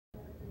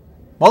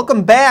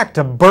Welcome back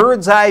to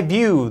Bird's Eye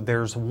View.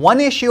 There's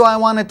one issue I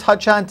want to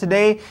touch on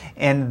today,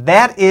 and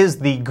that is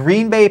the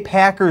Green Bay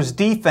Packers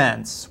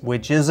defense,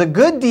 which is a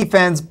good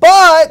defense,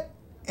 but,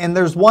 and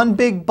there's one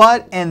big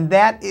but, and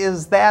that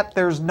is that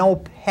there's no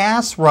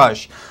pass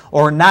rush,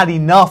 or not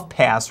enough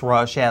pass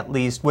rush at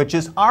least, which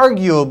is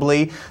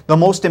arguably the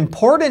most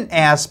important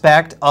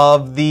aspect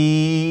of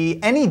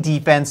any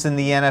defense in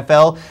the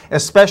NFL,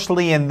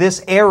 especially in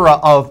this era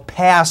of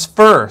pass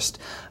first.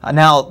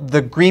 Now,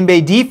 the Green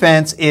Bay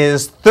defense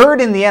is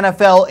third in the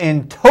NFL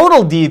in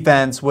total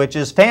defense, which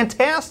is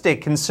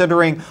fantastic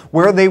considering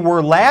where they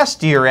were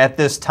last year at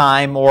this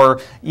time, or,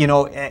 you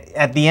know,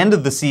 at the end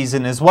of the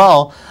season as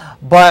well.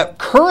 But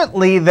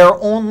currently, they're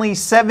only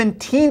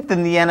 17th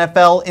in the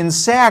NFL in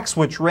sacks,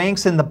 which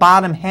ranks in the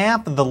bottom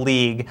half of the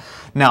league.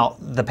 Now,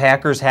 the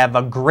Packers have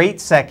a great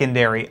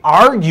secondary,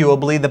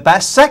 arguably the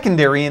best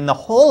secondary in the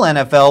whole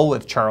NFL,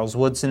 with Charles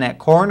Woodson at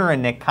corner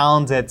and Nick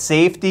Collins at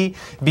safety.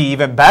 Be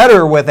even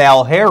better with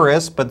Al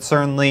Harris, but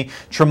certainly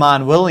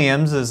Tramon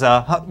Williams is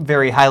a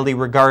very highly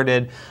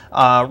regarded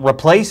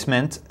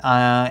replacement,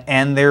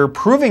 and they're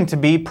proving to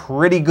be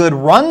pretty good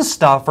run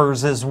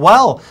stuffers as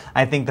well.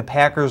 I think the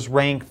Packers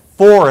rank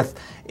 4th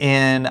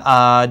in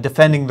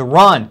defending the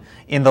run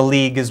in the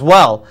league as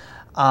well.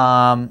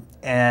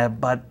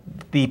 But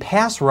the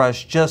pass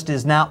rush just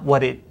is not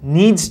what it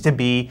needs to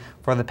be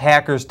for the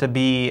Packers to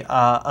be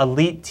an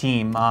elite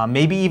team,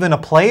 maybe even a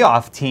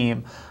playoff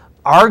team.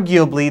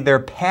 Arguably, their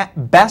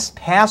best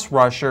pass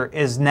rusher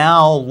is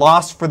now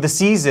lost for the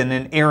season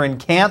in Aaron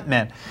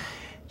Kampman.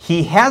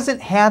 He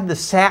hasn't had the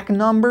sack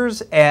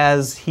numbers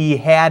as he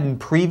had in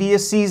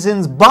previous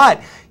seasons,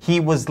 but he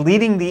was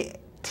leading the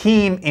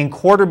team in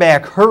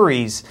quarterback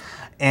hurries,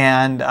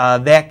 and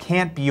that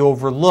can't be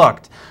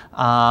overlooked.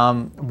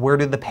 Where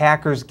did the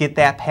Packers get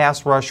that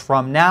pass rush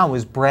from now?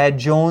 Is Brad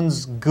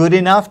Jones good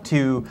enough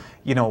to,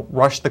 you know,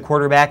 rush the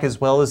quarterback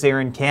as well as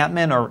Aaron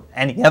Kampman, or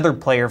any other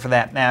player for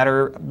that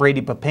matter?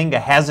 Brady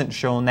Papinga hasn't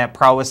shown that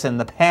prowess in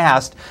the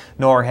past,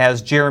 nor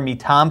has Jeremy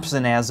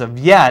Thompson as of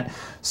yet.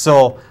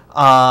 So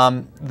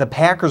the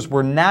Packers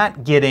were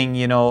not getting,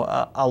 you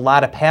know, a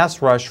lot of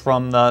pass rush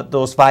from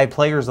those 5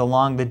 players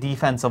along the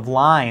defensive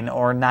line,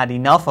 or not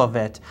enough of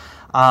it.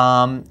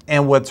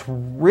 And what's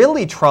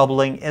really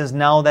troubling is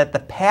now that the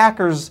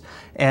Packers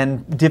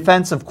and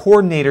defensive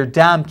coordinator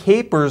Dom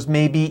Capers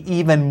may be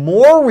even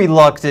more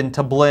reluctant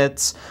to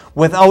blitz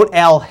without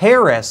Al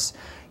Harris.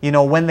 You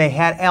know, when they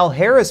had Al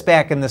Harris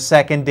back in the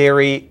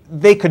secondary,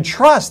 they could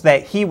trust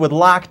that he would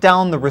lock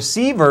down the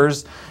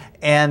receivers,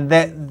 and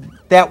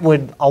that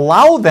would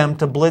allow them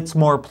to blitz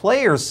more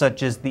players,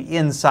 such as the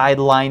inside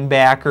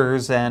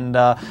linebackers and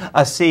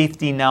a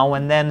safety now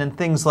and then and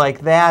things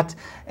like that.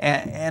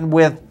 And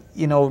with,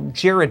 you know,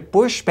 Jarrett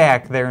Bush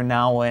back there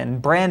now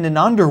and Brandon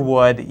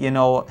Underwood, you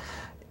know,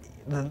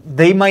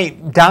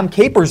 Dom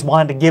Capers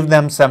wanted to give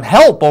them some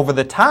help over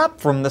the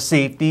top from the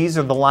safeties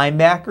or the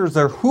linebackers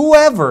or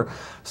whoever.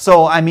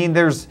 So, I mean,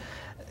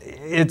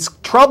 it's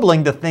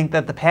troubling to think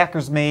that the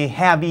Packers may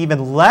have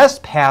even less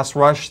pass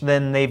rush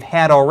than they've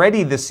had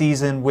already this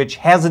season, which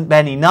hasn't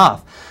been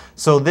enough.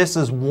 So this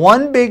is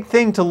one big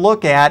thing to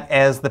look at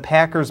as the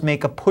Packers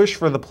make a push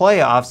for the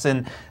playoffs,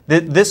 and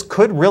this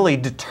could really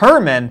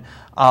determine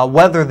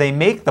whether they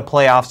make the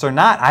playoffs or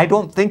not. I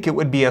don't think it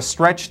would be a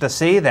stretch to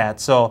say that.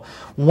 So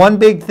one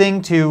big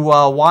thing to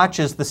watch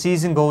as the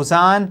season goes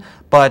on.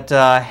 But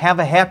have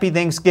a happy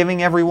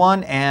Thanksgiving,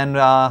 everyone, and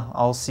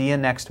I'll see you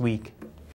next week.